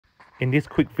In this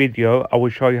quick video, I will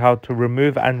show you how to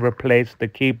remove and replace the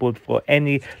keyboard for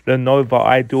any Lenovo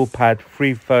IdeaPad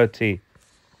 330.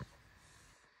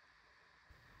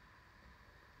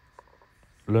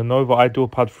 Lenovo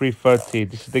IdeaPad 330.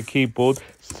 This is the keyboard.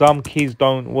 Some keys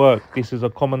don't work. This is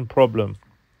a common problem.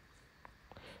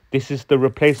 This is the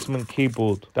replacement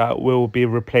keyboard that will be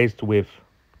replaced with.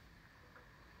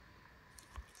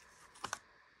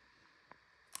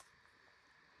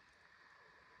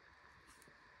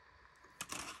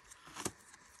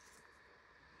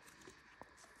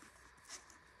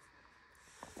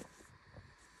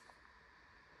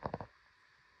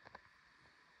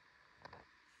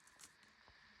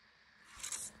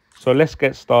 So let's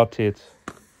get started.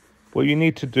 What you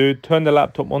need to do, turn the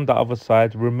laptop on the other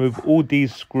side, remove all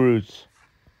these screws.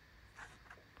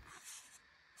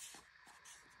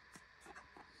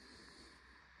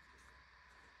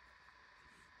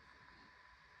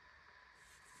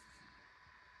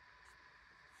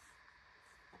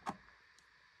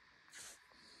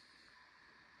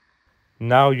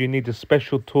 Now you need a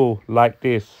special tool like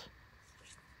this.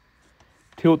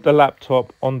 Tilt the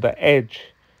laptop on the edge,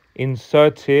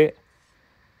 insert it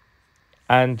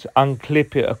and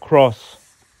unclip it across.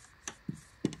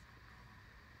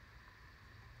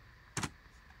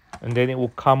 And then it will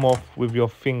come off with your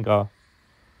finger.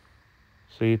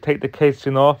 So you take the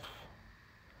casing off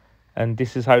and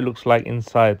this is how it looks like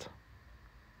inside.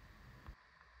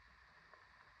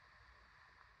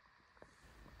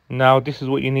 Now this is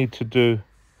what you need to do.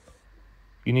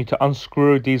 You need to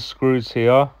unscrew these screws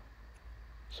here.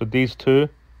 So these two,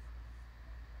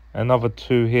 another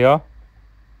two here.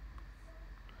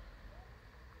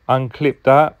 Unclip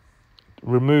that,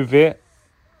 remove it.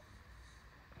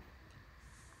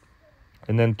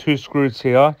 And then two screws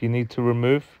here you need to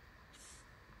remove.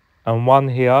 And one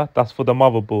here, that's for the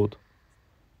motherboard.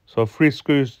 So 3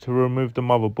 screws to remove the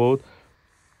motherboard.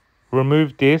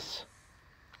 Remove this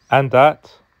and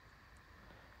that.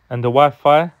 And the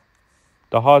Wi-Fi,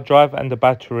 the hard drive and the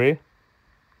battery.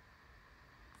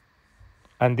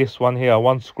 And this one here,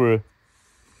 1 screw.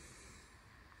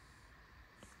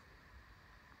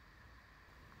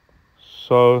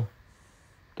 So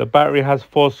the battery has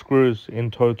 4 screws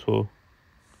in total.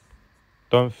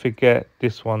 Don't forget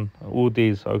this one, all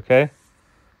these, okay?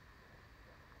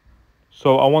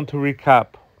 So I want to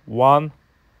recap. 1,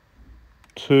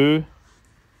 2,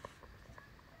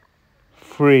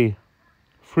 3.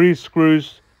 3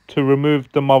 screws to remove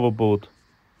the motherboard.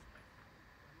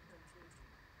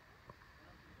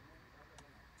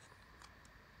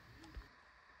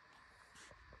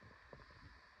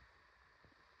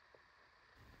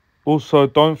 Also,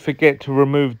 don't forget to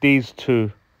remove these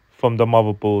two from the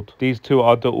motherboard. These two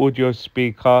are the audio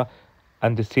speaker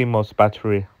and the CMOS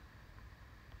battery.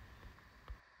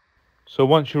 So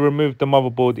once you remove the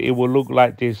motherboard, it will look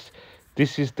like this.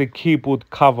 This is the keyboard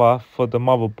cover for the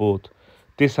motherboard.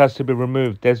 This has to be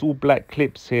removed. There's all black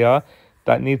clips here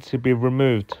that need to be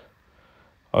removed.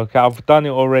 Okay, I've done it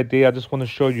already. I just want to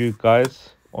show you guys.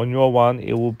 On your one,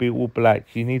 it will be all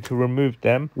black. You need to remove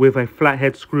them with a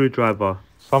flathead screwdriver,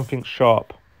 something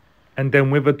sharp. And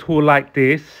then with a tool like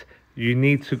this, you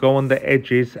need to go on the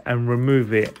edges and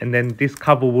remove it. And then this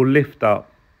cover will lift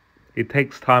up. It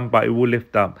takes time, but it will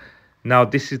lift up. Now,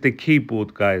 this is the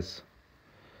keyboard, guys.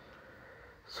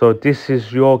 So this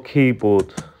is your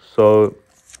keyboard. So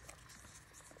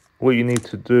what you need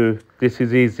to do, this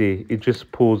is easy. It just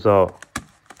pulls out.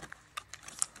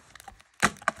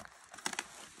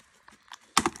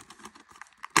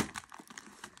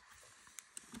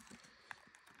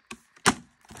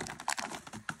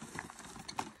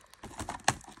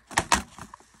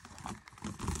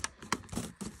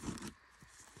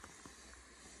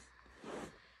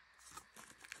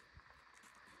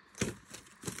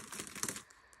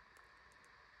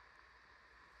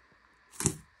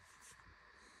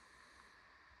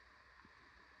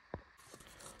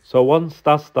 So once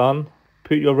that's done,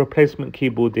 put your replacement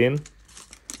keyboard in,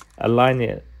 align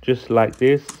it just like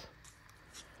this,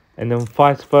 and then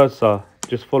vice versa.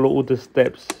 Just follow all the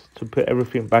steps to put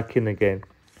everything back in again.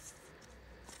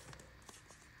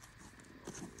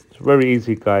 It's very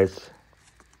easy, guys.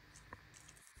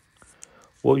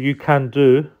 What you can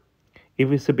do,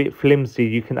 if it's a bit flimsy,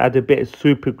 you can add a bit of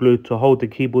super glue to hold the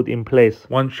keyboard in place.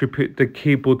 Once you put the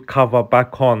keyboard cover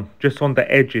back on, just on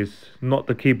the edges, not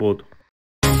the keyboard.